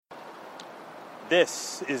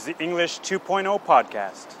This is the English 2.0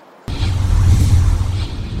 podcast.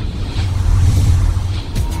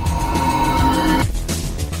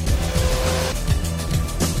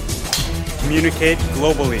 Communicate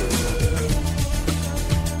globally.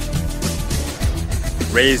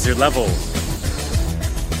 Raise your level.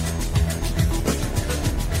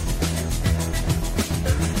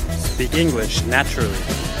 Speak English naturally.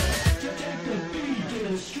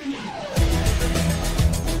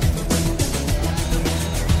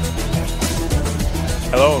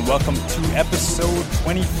 Hello and welcome to episode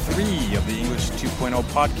 23 of the English 2.0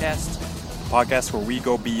 podcast. A podcast where we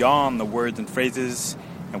go beyond the words and phrases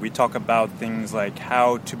and we talk about things like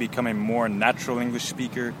how to become a more natural English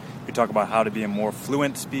speaker. We talk about how to be a more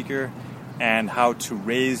fluent speaker and how to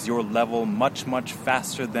raise your level much, much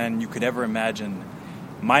faster than you could ever imagine.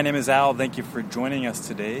 My name is Al. Thank you for joining us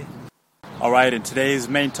today. All right, in today's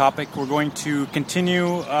main topic, we're going to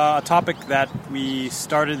continue a topic that we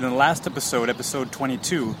started in the last episode, episode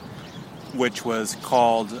 22, which was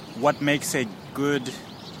called What Makes a Good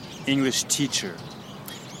English Teacher?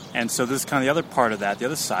 And so this is kind of the other part of that. The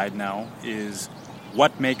other side now is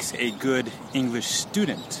what makes a good English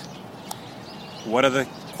student? What are the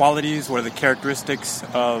qualities, what are the characteristics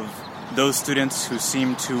of those students who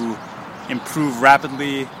seem to improve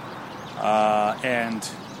rapidly and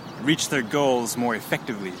reach their goals more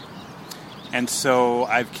effectively? And so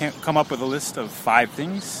I've come up with a list of 5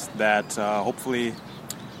 things that hopefully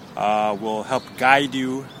will help guide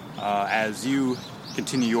you as you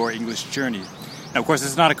continue your English journey. Now, of course,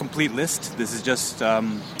 this is not a complete list. This is just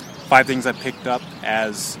 5 things I picked up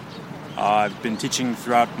as I've been teaching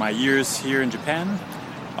throughout my years here in Japan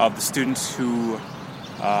of the students who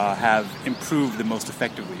have improved the most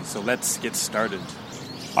effectively. So let's get started.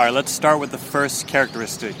 All right, let's start with the first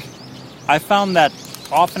characteristic. I found that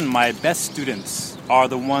often my best students are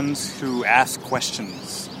the ones who ask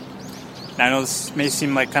questions. Now, I know this may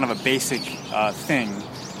seem like kind of a basic thing,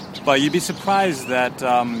 but you'd be surprised that,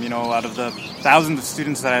 out of the thousands of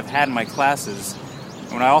students that I've had in my classes,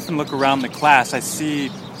 when I often look around the class, I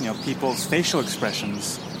see, people's facial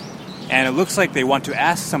expressions, and it looks like they want to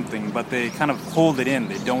ask something, but they kind of hold it in.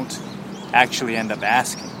 They don't actually end up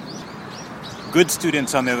asking. Good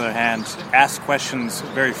students, on the other hand, ask questions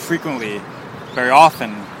very frequently, very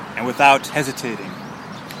often, and without hesitating.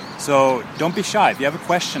 So don't be shy. If you have a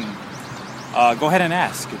question, go ahead and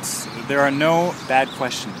ask. There are no bad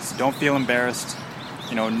questions. Don't feel embarrassed.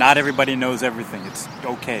 Not everybody knows everything. It's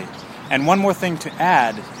okay. And one more thing to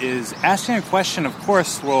add is asking a question, of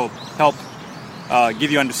course, will help give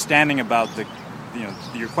you understanding about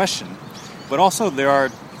your question. But also there are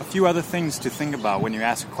a few other things to think about when you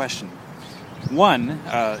ask a question. One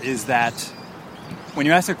is that when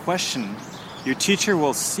you ask a question, your teacher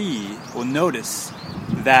will notice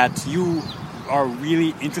that you are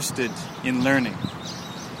really interested in learning.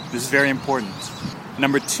 This is very important.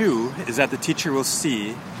 Number 2 is that the teacher will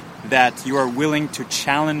see that you are willing to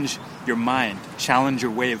challenge your mind, challenge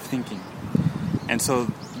your way of thinking. And so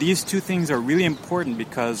these 2 things are really important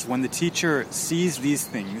because when the teacher sees these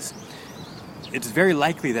things, it's very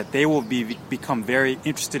likely that they will become very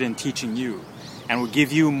interested in teaching you and will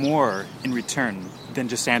give you more in return than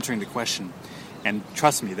just answering the question. And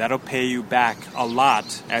trust me, that'll pay you back a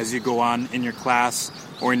lot as you go on in your class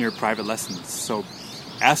or in your private lessons. So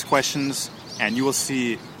ask questions and you will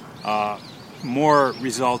see more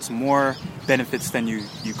results, more benefits than you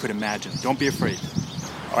could imagine. Don't be afraid.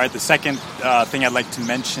 All right, the second thing I'd like to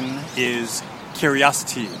mention is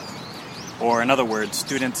curiosity. Or in other words,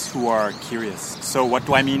 students who are curious. So what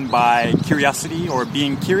do I mean by curiosity or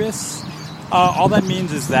being curious? All that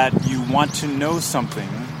means is that you want to know something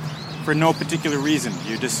for no particular reason.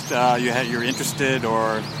 You just you're interested,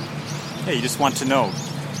 or you just want to know.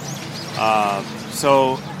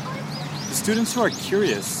 So the students who are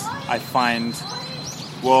curious, I find,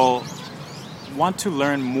 will want to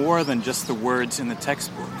learn more than just the words in the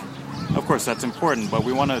textbook. Of course, that's important, but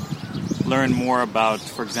we want to learn more about,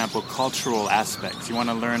 for example, cultural aspects. You want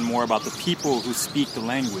to learn more about the people who speak the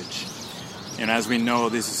language. And as we know,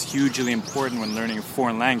 this is hugely important when learning a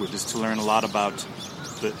foreign language, is to learn a lot about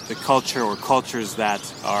the culture or cultures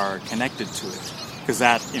that are connected to it. Because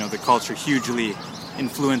that, the culture hugely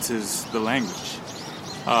influences the language.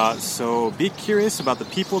 So be curious about the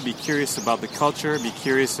people, be curious about the culture, be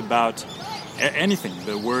curious about anything,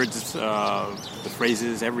 the words, the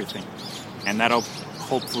phrases, everything. And that'll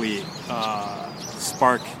hopefully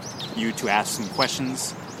spark you to ask some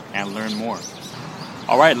questions and learn more.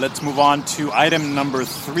 All right, let's move on to item number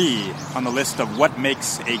 3 on the list of what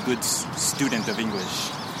makes a good student of English.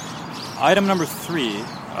 Item number 3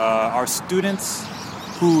 are students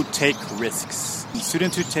who take risks.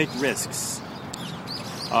 Students who take risks.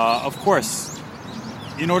 Of course,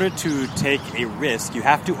 in order to take a risk, you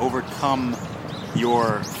have to overcome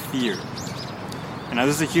your fear. And now,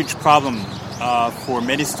 this is a huge problem for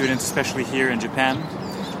many students, especially here in Japan.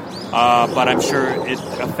 But I'm sure it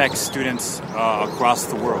affects students across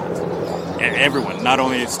the world. Everyone, not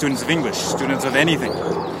only students of English, students of anything.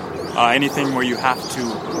 Anything where you have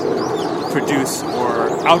to produce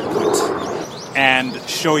or output and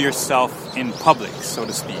show yourself in public, so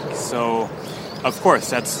to speak. So, of course,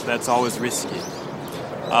 that's always risky.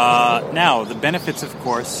 Now, the benefits, of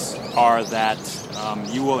course, are that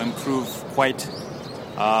you will improve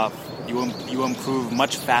you will improve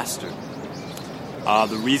much faster.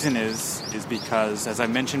 The reason is because, as I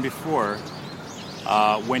mentioned before,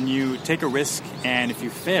 when you take a risk and if you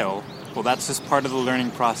fail, well, that's just part of the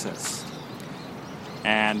learning process.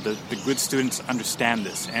 And the good students understand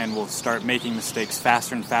this and will start making mistakes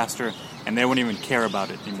faster and faster, and they won't even care about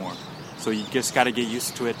it anymore. So you just got to get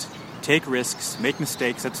used to it. Take risks, make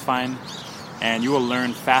mistakes, that's fine, and you will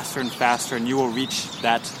learn faster and faster, and you will reach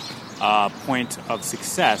that point of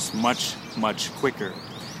success much, much quicker.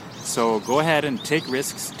 So go ahead and take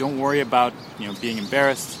risks. Don't worry about being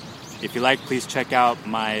embarrassed. If you like, please check out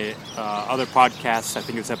my other podcasts. I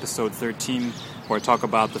think it's episode 13, where I talk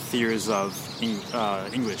about the fears of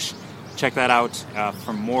English. Check that out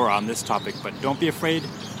for more on this topic. But don't be afraid.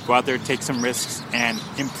 Go out there, take some risks, and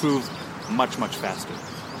improve much, much faster.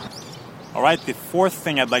 All right, the fourth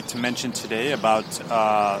thing I'd like to mention today about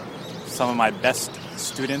some of my best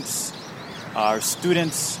students are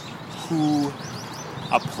students who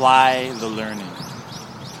apply the learning.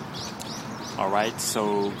 All right,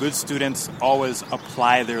 so good students always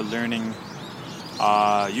apply their learning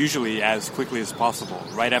usually as quickly as possible,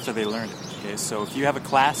 right after they learn it. Okay, so if you have a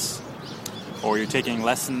class or you're taking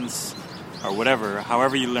lessons or whatever,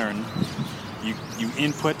 however you learn, you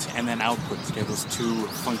input and then output. Okay, those two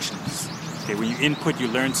functions. Okay, when you input, you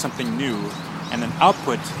learn something new, and then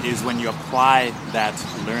output is when you apply that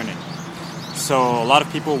learning. So a lot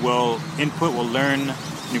of people will learn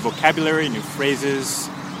new vocabulary, new phrases,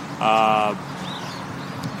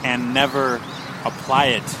 and never apply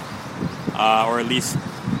it, or at least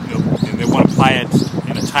they won't apply it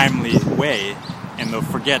in a timely way, and they'll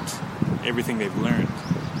forget everything they've learned.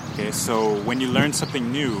 Okay, so when you learn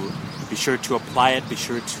something new, be sure to apply it. Be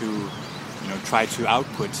sure to try to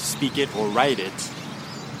output, speak it or write it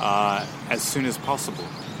as soon as possible.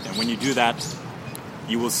 And when you do that,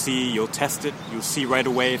 you'll test it. You'll see right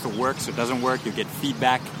away if it works or doesn't work. You'll get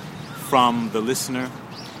feedback from the listener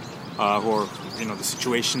or the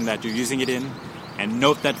situation that you're using it in, and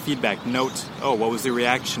note that feedback. Note, what was the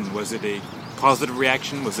reaction? Was it a positive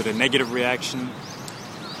reaction? Was it a negative reaction?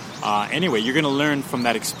 Anyway, you're going to learn from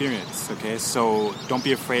that experience, okay? So don't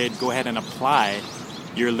be afraid. Go ahead and apply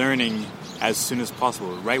your learning as soon as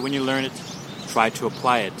possible. Right when you learn it, try to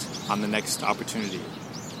apply it on the next opportunity.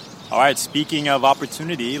 All right, speaking of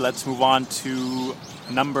opportunity, let's move on to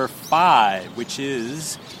number 5, which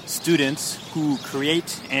is students who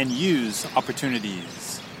create and use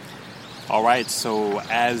opportunities. All right, so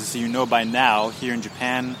as you know by now, here in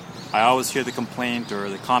Japan, I always hear the complaint or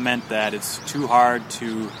the comment that it's too hard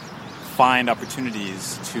to find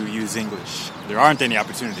opportunities to use English. There aren't any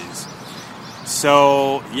opportunities.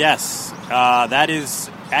 So, yes, that is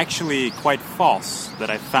actually quite false that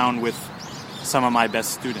I found with some of my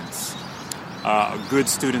best students, good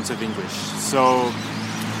students of English. So,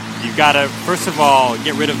 you've got to, first of all,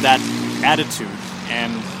 get rid of that attitude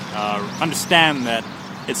and understand that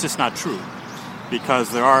it's just not true,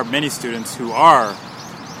 because there are many students who are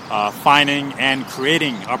finding and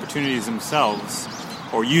creating opportunities themselves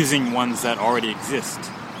or using ones that already exist.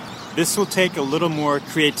 This will take a little more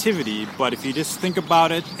creativity, but if you just think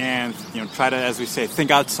about it and try to, as we say,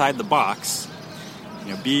 think outside the box,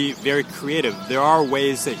 be very creative. There are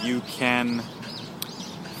ways that you can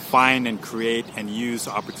find and create and use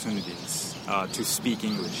opportunities to speak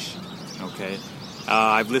English. Okay,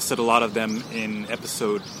 I've listed a lot of them in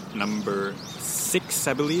episode number 6,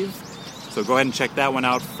 I believe. So go ahead and check that one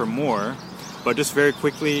out for more. But just very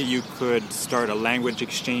quickly, you could start a language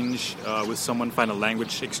exchange with someone, find a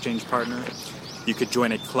language exchange partner. You could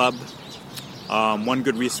join a club. One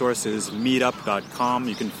good resource is meetup.com.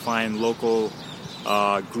 You can find local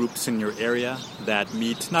groups in your area that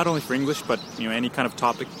meet not only for English, but any kind of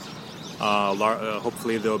topic.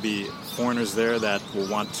 Hopefully there'll be foreigners there that will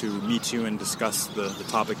want to meet you and discuss the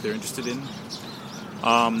topic they're interested in.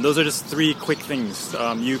 Those are just 3 quick things.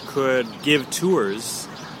 You could give tours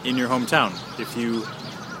in your hometown. If you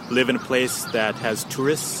live in a place that has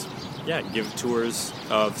tourists, give tours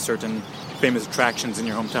of certain famous attractions in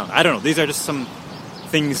your hometown. I don't know. These are just some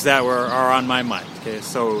things that are on my mind. Okay,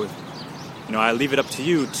 so I leave it up to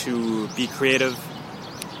you to be creative,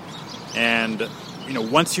 and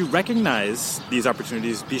once you recognize these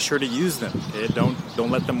opportunities, be sure to use them. Okay?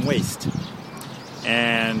 Don't let them waste.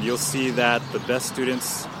 And you'll see that the best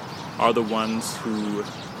students are the ones who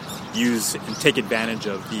use and take advantage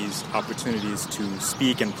of these opportunities to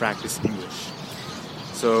speak and practice English.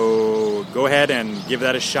 So go ahead and give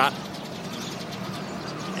that a shot,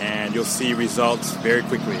 and you'll see results very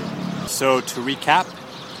quickly. So to recap,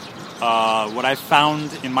 what I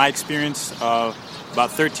found in my experience of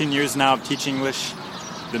about 13 years now of teaching English,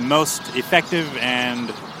 the most effective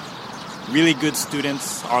and really good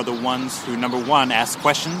students are the ones who, number one, ask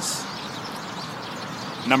questions.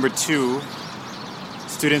 Number two,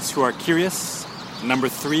 students who are curious. Number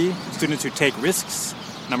three, students who take risks.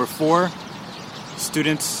 Number four,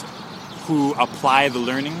 students who apply the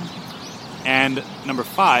learning. And number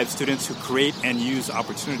five, students who create and use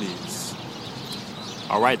opportunities.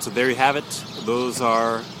 All right, so there you have it. Those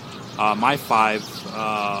are my 5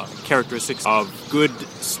 characteristics of good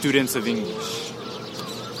students of English.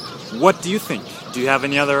 What do you think? Do you have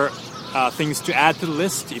any other things to add to the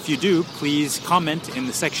list? If you do, please comment in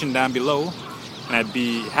the section down below, and I'd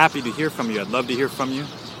be happy to hear from you. I'd love to hear from you.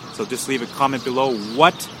 So just leave a comment below.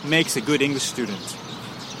 What makes a good English student?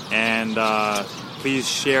 And please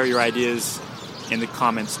share your ideas in the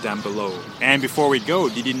comments down below. And before we go,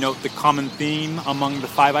 did you note the common theme among the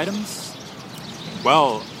 5 items?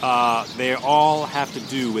 Well, they all have to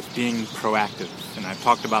do with being proactive. And I've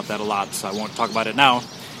talked about that a lot, so I won't talk about it now.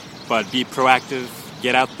 But be proactive,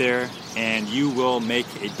 get out there, and you will make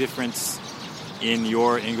a difference in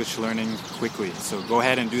your English learning quickly. So go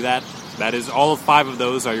ahead and do that. That is, all 5 of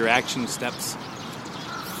those are your action steps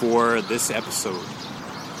for this episode.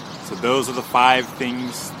 So those are the 5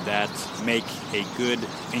 things that make a good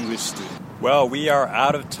English student. Well, we are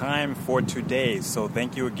out of time for today, so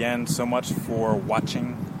thank you again so much for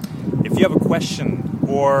watching. If you have a question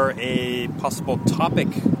or a possible topic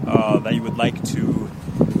that you would like to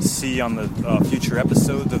see on the future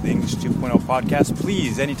episodes of the English 2.0 podcast,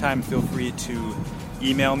 please, anytime, feel free to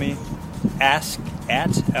email me,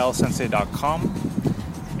 ask@lsensei.com,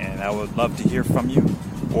 and I would love to hear from you.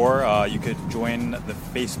 Or you could join the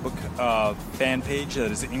Facebook fan page.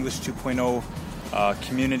 That is the English 2.0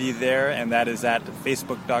 community there, and that is at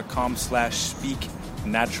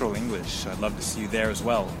facebook.com/speaknaturaleNglish. I'd love to see you there as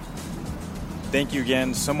well. Thank you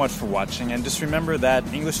again so much for watching, and just remember that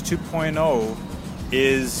English 2.0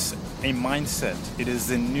 is a mindset. It is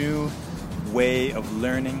the new way of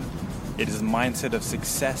learning. It is a mindset of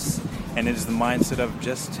success, and it is the mindset of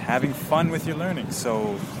just having fun with your learning.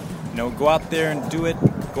 So, go out there and do it.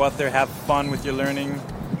 Go out there, have fun with your learning.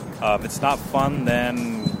 If it's not fun,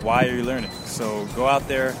 then why are you learning? So go out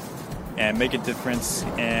there and make a difference,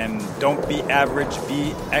 and don't be average,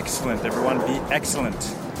 be excellent. Everyone, be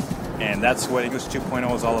excellent. And that's what English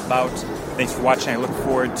 2.0 is all about. Thanks for watching. I look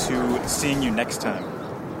forward to seeing you next time.